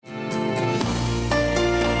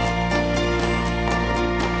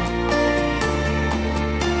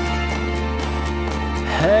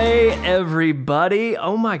everybody.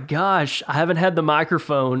 Oh my gosh, I haven't had the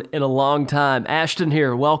microphone in a long time. Ashton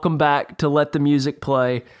here. Welcome back to Let the Music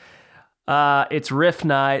Play. It's riff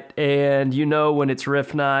night, and you know when it's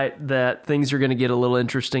riff night that things are going to get a little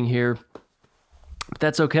interesting here. But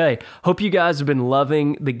that's okay. Hope you guys have been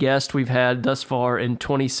loving the guest we've had thus far in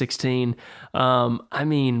 2016.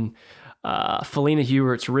 Felina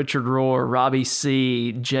Hewerts, Richard Rohr, Robbie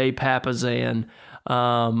C., Jay Papazan.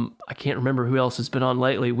 I can't remember who else has been on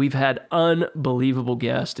lately. We've had unbelievable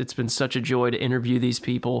guests. It's been such a joy to interview these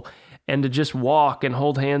people and to just walk and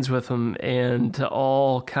hold hands with them and to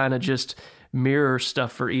all kind of just mirror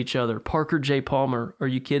stuff for each other. Parker J. Palmer, are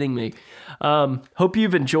you kidding me? Hope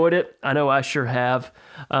you've enjoyed it. I know I sure have.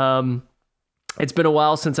 It's been a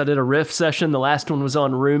while since I did a riff session. The last one was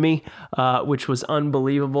on Rumi, which was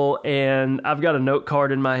unbelievable. And I've got a note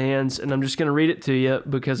card in my hands, and I'm just going to read it to you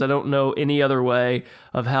because I don't know any other way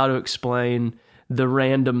of how to explain the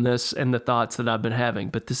randomness and the thoughts that I've been having.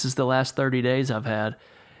 But this is the last 30 days I've had,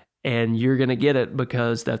 and you're going to get it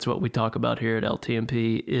because that's what we talk about here at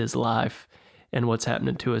LTMP is life and what's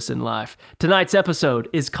happening to us in life. Tonight's episode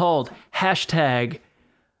is called hashtag...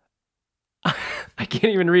 I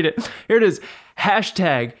can't even read it. Here it is.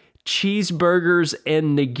 Hashtag cheeseburgers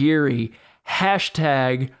and nigiri.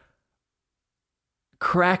 Hashtag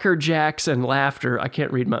Cracker Jacks and laughter. I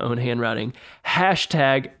can't read my own handwriting.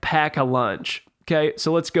 Hashtag pack a lunch. Okay,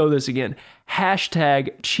 so let's go this again.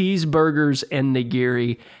 Hashtag cheeseburgers and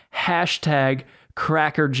nigiri. Hashtag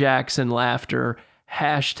Cracker Jacks and laughter.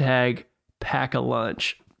 Hashtag pack a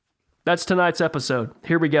lunch. That's tonight's episode.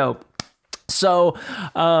 Here we go. So,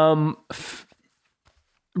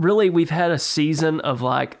 really, we've had a season of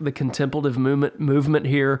like the contemplative movement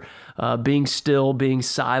here, being still, being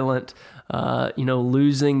silent,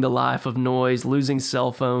 losing the life of noise, losing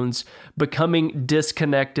cell phones, becoming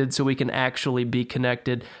disconnected so we can actually be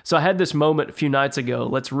connected. So I had this moment a few nights ago.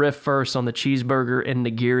 Let's riff first on the cheeseburger and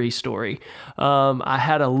nigiri story. I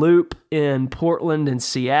had a loop in Portland and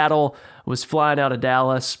Seattle, was flying out of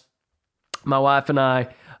Dallas. My wife and I...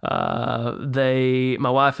 my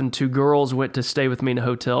wife and two girls went to stay with me in a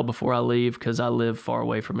hotel before I leave because I live far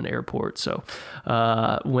away from an airport. So,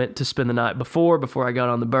 went to spend the night before I got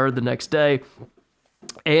on the bird the next day.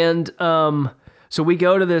 And, so we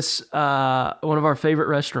go to this, one of our favorite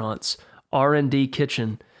restaurants, R&D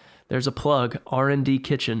Kitchen. There's a plug, R&D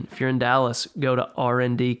Kitchen. If you're in Dallas, go to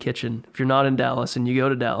R&D Kitchen. If you're not in Dallas and you go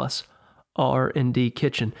to Dallas, R&D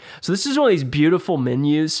Kitchen. So this is one of these beautiful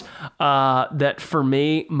menus that for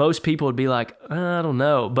me, most people would be like, I don't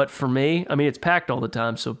know. But for me, I mean, it's packed all the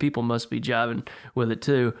time, so people must be jiving with it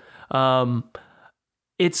too.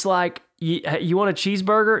 It's like, you want a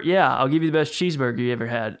cheeseburger? Yeah, I'll give you the best cheeseburger you ever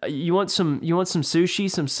had. You want some sushi,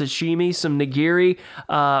 some sashimi, some nigiri?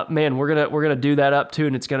 Man, we're gonna do that up too,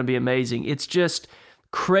 and it's gonna be amazing. It's just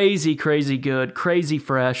crazy, crazy good, crazy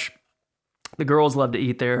fresh. The girls love to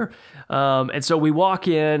eat there. And so we walk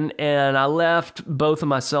in, and I left both of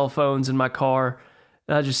my cell phones in my car.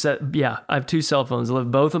 And I just said, I have two cell phones. I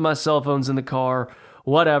left both of my cell phones in the car,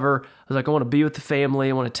 whatever. I was like, I want to be with the family.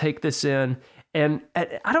 I want to take this in. And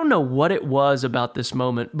I don't know what it was about this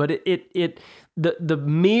moment, but the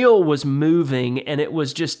meal was moving, and it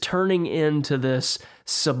was just turning into this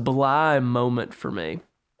sublime moment for me.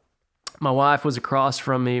 My wife was across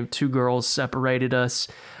from me. Two girls separated us.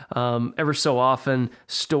 Ever so often,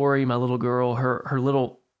 Story, my little girl, her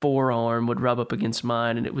little forearm would rub up against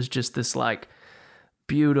mine, and it was just this like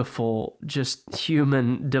beautiful, just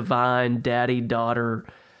human, divine daddy-daughter,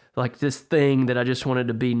 like this thing that I just wanted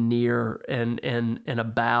to be near and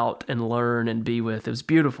about and learn and be with. It was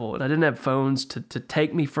beautiful, and I didn't have phones to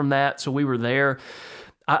take me from that, so we were there.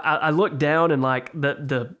 I looked down, and like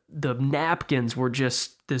the napkins were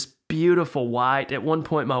just this beautiful white. At one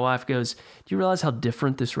point, my wife goes, do you realize how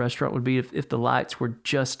different this restaurant would be if the lights were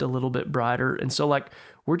just a little bit brighter? And so like,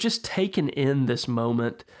 we're just taking in this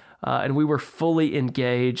moment, and we were fully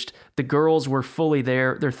engaged. The girls were fully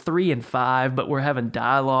there. They're 3 and 5, but we're having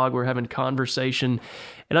dialogue. We're having conversation.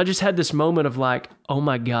 And I just had this moment of like, oh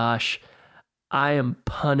my gosh, I am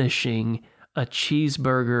punishing a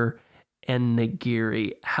cheeseburger and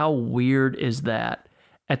nigiri. How weird is that?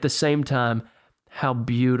 At the same time, how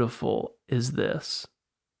beautiful is this?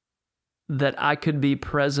 That I could be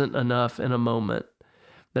present enough in a moment,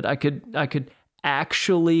 that I could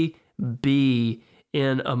actually be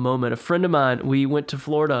in a moment. A friend of mine, we went to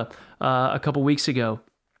Florida a couple weeks ago,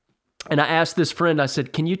 and I asked this friend, I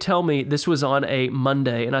said, can you tell me, this was on a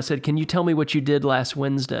Monday, and I said, can you tell me what you did last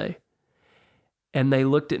Wednesday? And they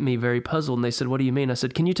looked at me very puzzled, and they said, what do you mean? I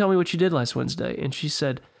said, can you tell me what you did last Wednesday? And she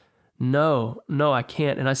said, no, I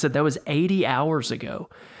can't. And I said, that was 80 hours ago.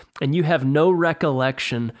 and you have no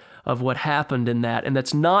recollection of what happened in that. And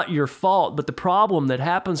that's not your fault. But the problem that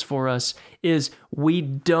happens for us is we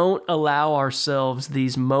don't allow ourselves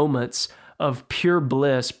these moments of pure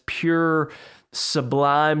bliss, pure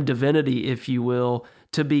sublime divinity, if you will,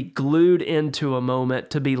 to be glued into a moment,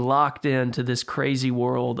 to be locked into this crazy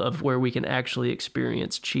world of where we can actually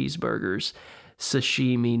experience cheeseburgers,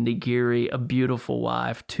 sashimi, nigiri, a beautiful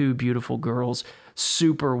wife, two beautiful girls,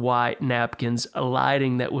 super white napkins, a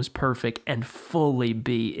lighting that was perfect, and fully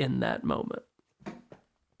be in that moment.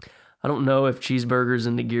 I don't know if cheeseburgers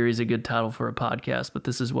and nigiri is a good title for a podcast, but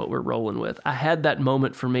this is what we're rolling with. I had that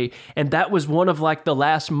moment for me, and that was one of like the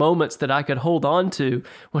last moments that I could hold on to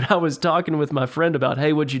when I was talking with my friend about,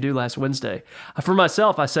 hey, what'd you do last Wednesday? For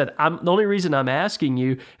myself, I said, the only reason I'm asking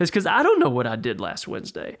you is because I don't know what I did last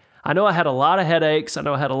Wednesday. I know I had a lot of headaches. I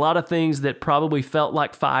know I had a lot of things that probably felt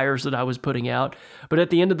like fires that I was putting out. But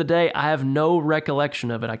at the end of the day, I have no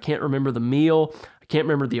recollection of it. I can't remember the meal. I can't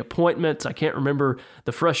remember the appointments. I can't remember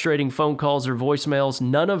the frustrating phone calls or voicemails.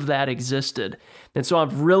 None of that existed. And so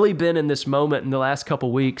I've really been in this moment in the last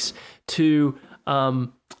couple weeks to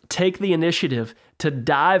take the initiative to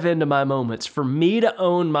dive into my moments, for me to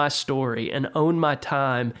own my story and own my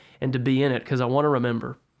time and to be in it, because I want to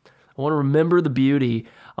remember. I want to remember the beauty.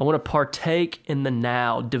 I want to partake in the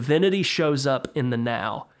now. Divinity shows up in the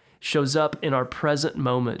now, shows up in our present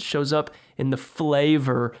moment, shows up in the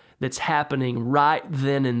flavor that's happening right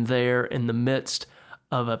then and there in the midst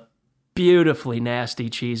of a beautifully nasty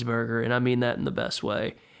cheeseburger, and I mean that in the best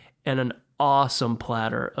way, and an awesome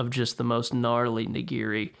platter of just the most gnarly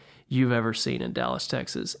nigiri you've ever seen in Dallas,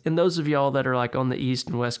 Texas. And those of y'all that are like on the East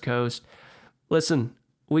and West Coast, listen,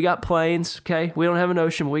 we got planes, okay? We don't have an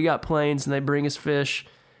ocean, but we got planes, and they bring us fish,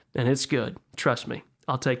 and it's good. Trust me.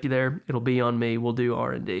 I'll take you there. It'll be on me. We'll do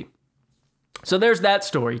R&D. So there's that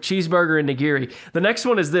story, cheeseburger and nigiri. The next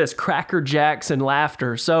one is this, Cracker Jacks and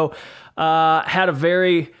laughter. So had a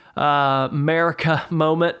very America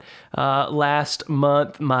moment last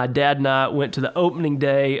month. My dad and I went to the opening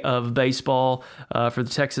day of baseball for the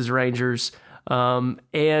Texas Rangers.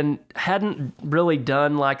 And hadn't really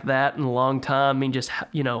done like that in a long time. I mean, just,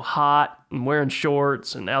 hot and wearing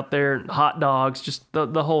shorts and out there and hot dogs, just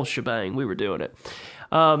the whole shebang. We were doing it.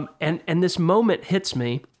 And this moment hits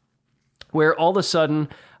me where all of a sudden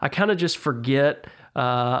I kind of just forget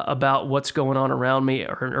about what's going on around me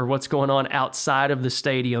or what's going on outside of the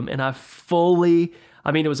stadium. And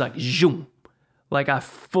it was like, zoom. Like I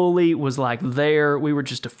fully was like there. We were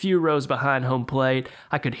just a few rows behind home plate.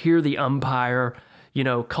 I could hear the umpire,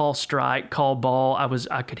 call strike, call ball.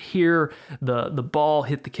 I could hear the ball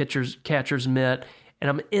hit the catcher's mitt. And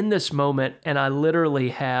I'm in this moment, and I literally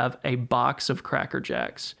have a box of Cracker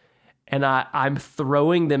Jacks, and I'm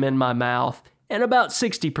throwing them in my mouth, and about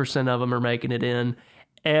 60% of them are making it in,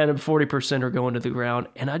 and 40% are going to the ground.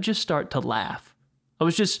 And I just start to laugh. I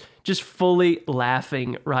was just fully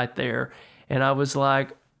laughing right there. And I was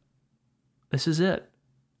like, this is it.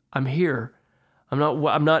 I'm here.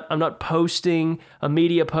 I'm not posting a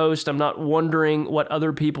media post. I'm not wondering what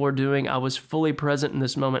other people are doing. I was fully present in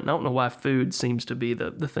this moment. And I don't know why food seems to be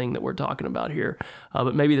the thing that we're talking about here.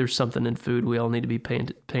 But maybe there's something in food we all need to be paying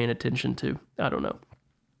attention to. I don't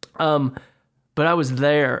know. But I was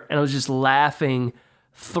there, and I was just laughing,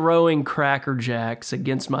 throwing Cracker Jacks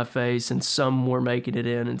against my face, and some were making it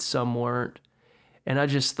in and some weren't. And I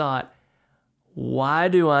just thought, why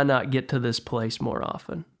do I not get to this place more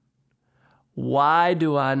often? Why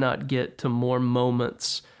do I not get to more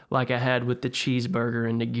moments like I had with the cheeseburger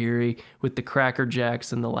and nigiri, with the Cracker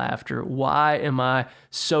Jacks and the laughter? Why am I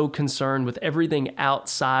so concerned with everything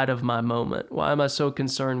outside of my moment? Why am I so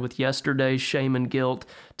concerned with yesterday's shame and guilt,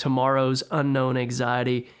 tomorrow's unknown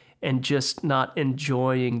anxiety, and just not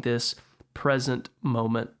enjoying this present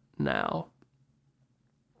moment now?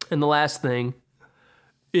 And the last thing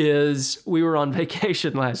is we were on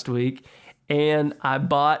vacation last week, and I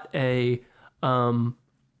bought a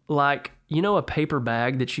paper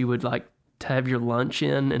bag that you would like to have your lunch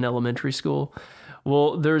in elementary school.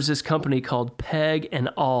 Well, there's this company called Peg and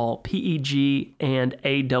Awl, P-E-G and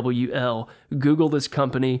A-W-L. Google this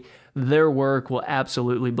company. Their work will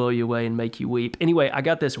absolutely blow you away and make you weep. Anyway, I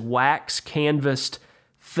got this wax canvassed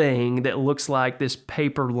thing that looks like this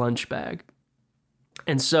paper lunch bag.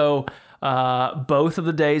 And so both of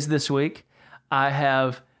the days this week, I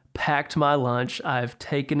have packed my lunch. I've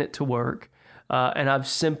taken it to work, and I've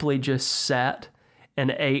simply just sat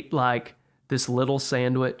and ate like this little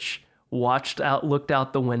sandwich, looked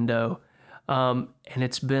out the window, and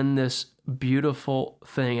it's been this beautiful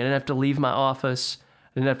thing. I didn't have to leave my office.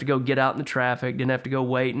 I didn't have to go get out in the traffic. Didn't have to go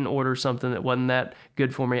wait and order something that wasn't that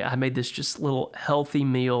good for me. I made this just little healthy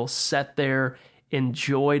meal, sat there,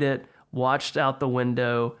 enjoyed it, watched out the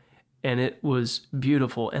window, and it was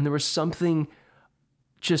beautiful. And there was something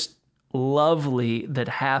just lovely that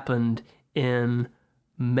happened in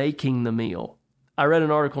making the meal. I read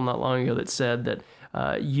an article not long ago that said that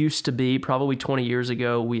used to be, probably 20 years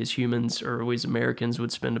ago, we as humans or we as Americans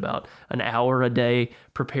would spend about an hour a day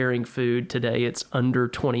preparing food. Today, it's under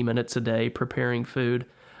 20 minutes a day preparing food.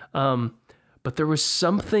 But there was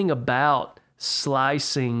something about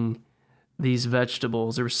slicing these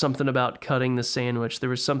vegetables. There was something about cutting the sandwich. There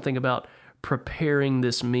was something about preparing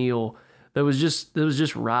this meal that was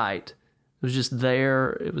just right. It was just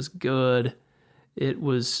there. It was good. It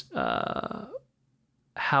was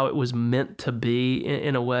how it was meant to be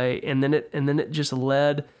in a way, and then it just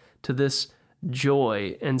led to this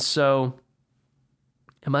joy. And so,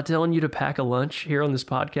 am I telling you to pack a lunch here on this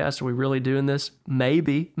podcast? Are we really doing this?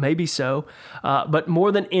 Maybe so. But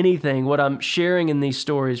more than anything, what I'm sharing in these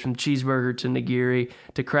stories, from cheeseburger to nigiri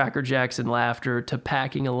to Cracker Jacks and laughter to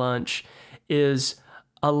packing a lunch, is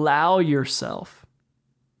allow yourself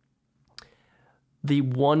the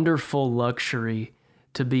wonderful luxury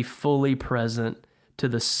to be fully present to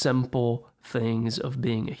the simple things of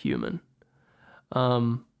being a human.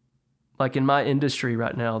 Like in my industry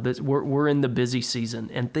right now, we're in the busy season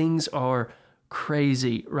and things are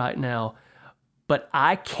crazy right now, but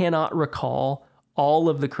I cannot recall all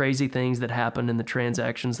of the crazy things that happened in the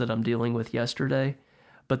transactions that I'm dealing with yesterday.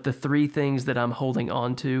 But the three things that I'm holding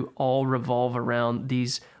on to all revolve around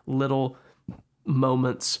these little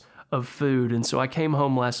moments of food. And so I came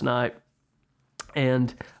home last night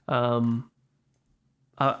and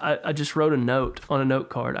I just wrote a note on a note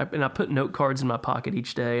card. I put note cards in my pocket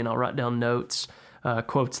each day, and I'll write down notes,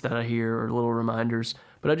 quotes that I hear, or little reminders.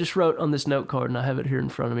 But I just wrote on this note card, and I have it here in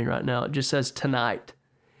front of me right now. It just says tonight.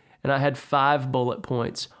 And I had 5 bullet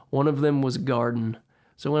points. One of them was garden.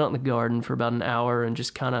 So I went out in the garden for about an hour and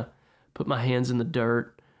just kind of put my hands in the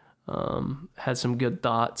dirt, had some good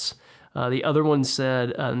thoughts. The other one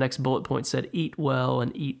said, next bullet point said, eat well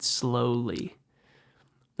and eat slowly.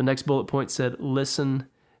 The next bullet point said, listen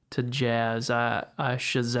to jazz. I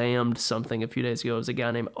Shazammed something a few days ago. It was a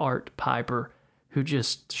guy named Art Piper who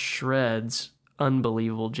just shreds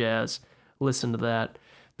unbelievable jazz. Listen to that.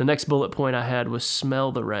 The next bullet point I had was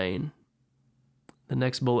smell the rain. The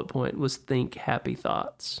next bullet point was think happy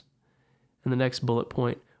thoughts. And the next bullet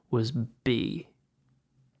point was be.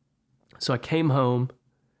 So I came home.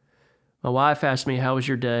 My wife asked me, how was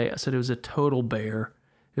your day? I said it was a total bear.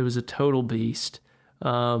 It was a total beast.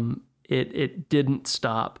 It didn't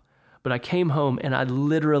stop. But I came home and I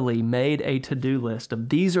literally made a to-do list of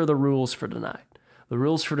these are the rules for tonight. The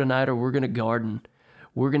rules for tonight are we're going to garden.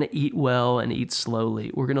 We're going to eat well and eat slowly.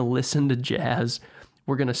 We're going to listen to jazz.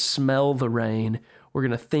 We're going to smell the rain. We're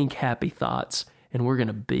going to think happy thoughts. And we're going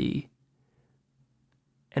to be.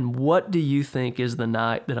 And what do you think is the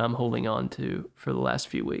night that I'm holding on to for the last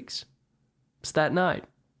few weeks? It's that night.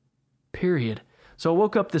 Period. So I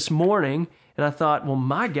woke up this morning and I thought, well,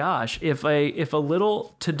 my gosh, if a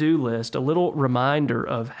little to-do list, a little reminder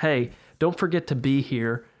of, hey, don't forget to be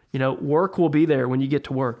here. Work will be there when you get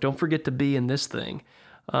to work. Don't forget to be in this thing.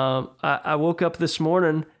 I woke up this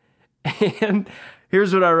morning and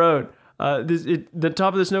here's what I wrote. The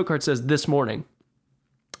top of this note card says this morning.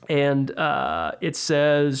 And it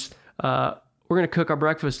says, we're going to cook our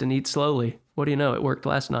breakfast and eat slowly. What do you know? It worked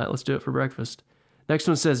last night. Let's do it for breakfast. Next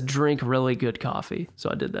one says drink really good coffee. So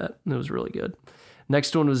I did that. And it was really good.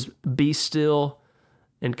 Next one was be still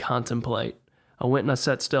and contemplate. I went and I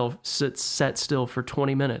sat still for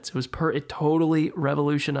 20 minutes. It totally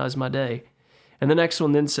revolutionized my day. And the next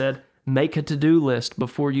one then said, make a to-do list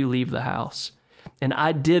before you leave the house. And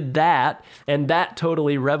I did that, and that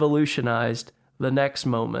totally revolutionized the next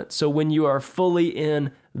moment. So when you are fully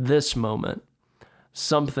in this moment,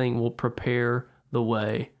 something will prepare the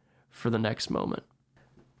way for the next moment.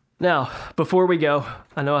 Now, before we go,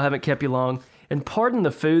 I know I haven't kept you long, and pardon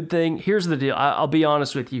the food thing. Here's the deal. I'll be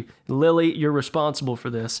honest with you. Lily, you're responsible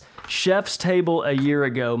for this. Chef's Table a year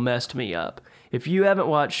ago messed me up. If you haven't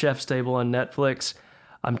watched Chef's Table on Netflix,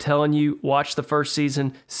 I'm telling you, watch the first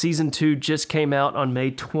season. Season 2 just came out on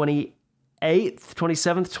May 27th,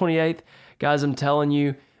 28th. Guys, I'm telling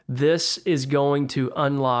you, this is going to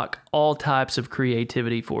unlock all types of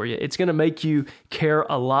creativity for you. It's going to make you care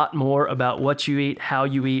a lot more about what you eat, how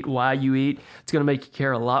you eat, why you eat. It's going to make you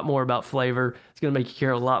care a lot more about flavor. It's going to make you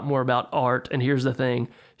care a lot more about art. And here's the thing.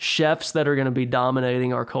 Chefs that are going to be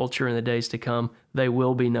dominating our culture in the days to come, they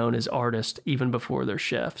will be known as artists even before they're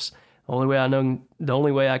chefs. The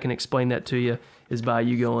only way I can explain that to you is by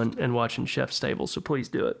you going and watching Chef's Table. So please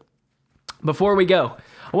do it. Before we go,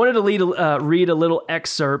 I wanted to read a little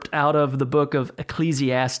excerpt out of the book of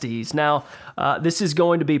Ecclesiastes. Now, this is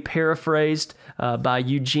going to be paraphrased by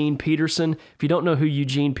Eugene Peterson. If you don't know who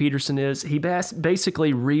Eugene Peterson is, he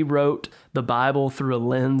basically rewrote the Bible through a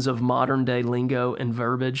lens of modern-day lingo and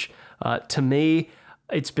verbiage. To me,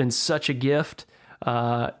 it's been such a gift.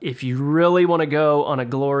 If you really want to go on a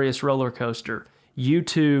glorious roller coaster,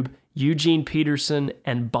 YouTube Eugene Peterson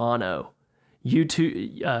and Bono.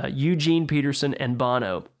 Eugene Peterson and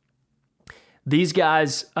Bono. These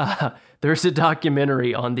guys, there's a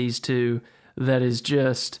documentary on these two that is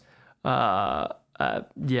just, I'm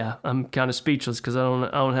kind of speechless because I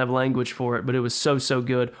don't have language for it, but it was so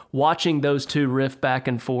good. Watching those two riff back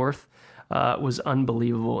and forth was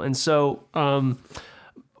unbelievable. And so,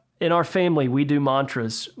 in our family, we do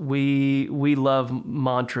mantras. We love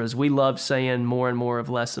mantras. We love saying more and more of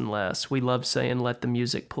less and less. We love saying, let the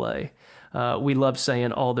music play. We love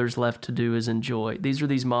saying all there's left to do is enjoy. These are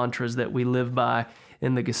these mantras that we live by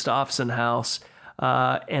in the Gustafson house.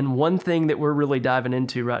 And one thing that we're really diving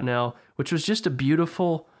into right now, which was just a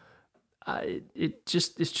beautiful, it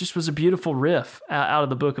just was a beautiful riff out of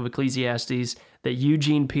the book of Ecclesiastes that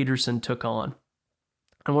Eugene Peterson took on.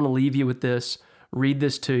 I want to leave you with this, read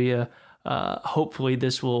this to you. Hopefully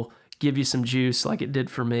this will give you some juice like it did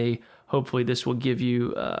for me. Hopefully this will give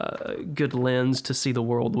you a good lens to see the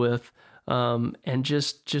world with. And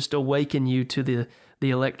just awaken you to the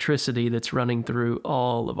electricity that's running through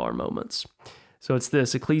all of our moments. So it's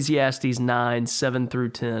this, Ecclesiastes 9, 7 through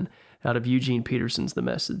 10, out of Eugene Peterson's The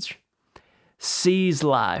Message. Seize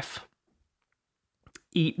life.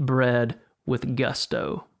 Eat bread with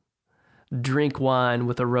gusto. Drink wine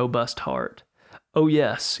with a robust heart. Oh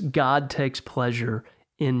yes, God takes pleasure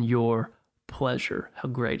in your pleasure. How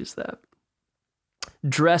great is that?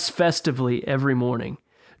 Dress festively every morning.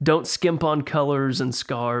 Don't skimp on colors and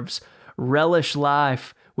scarves. Relish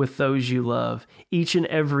life with those you love, each and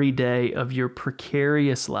every day of your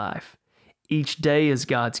precarious life. Each day is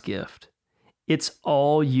God's gift. It's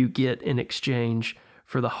all you get in exchange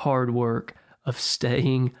for the hard work of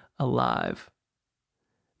staying alive.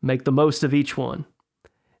 Make the most of each one.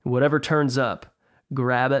 Whatever turns up,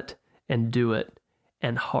 grab it and do it,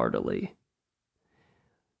 and heartily.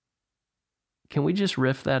 Can we just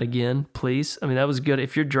riff that again, please? I mean, that was good.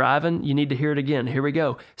 If you're driving, you need to hear it again. Here we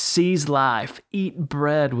go. Seize life. Eat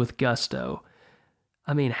bread with gusto.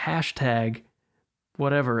 I mean, hashtag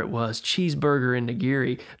whatever it was, cheeseburger and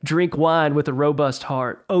nigiri. Drink wine with a robust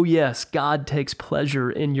heart. Oh yes, God takes pleasure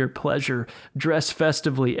in your pleasure. Dress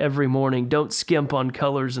festively every morning. Don't skimp on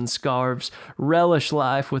colors and scarves. Relish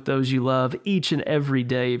life with those you love each and every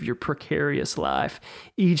day of your precarious life.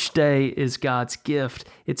 Each day is God's gift.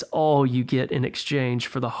 It's all you get in exchange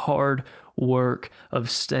for the hard work of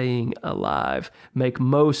staying alive. Make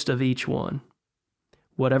most of each one.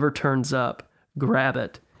 Whatever turns up, grab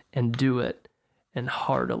it and do it. And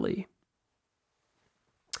heartily.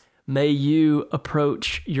 May you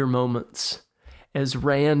approach your moments, as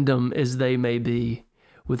random as they may be,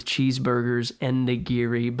 with cheeseburgers and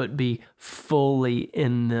nigiri, but be fully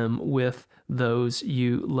in them with those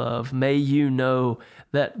you love. May you know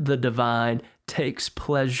that the divine takes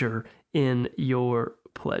pleasure in your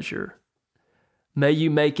pleasure. May you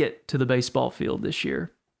make it to the baseball field this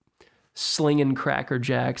year, slinging Cracker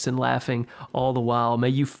Jacks and laughing all the while. May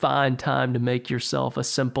you find time to make yourself a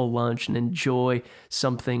simple lunch and enjoy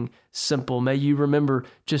something simple. May you remember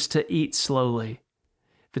just to eat slowly.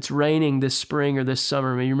 If it's raining this spring or this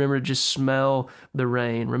summer, may you remember to just smell the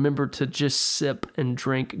rain. Remember to just sip and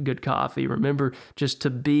drink good coffee. Remember just to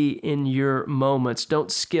be in your moments.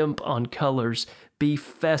 Don't skimp on colors. Be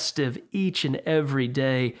festive each and every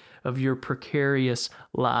day of your precarious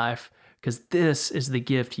life, because this is the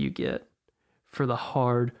gift you get for the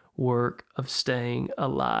hard work of staying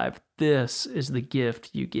alive. This is the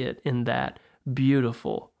gift you get in that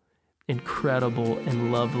beautiful, incredible,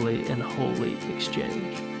 and lovely and holy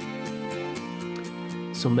exchange.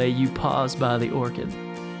 So may you pause by the orchid,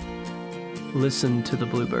 listen to the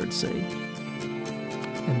bluebird sing,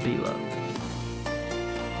 and be loved.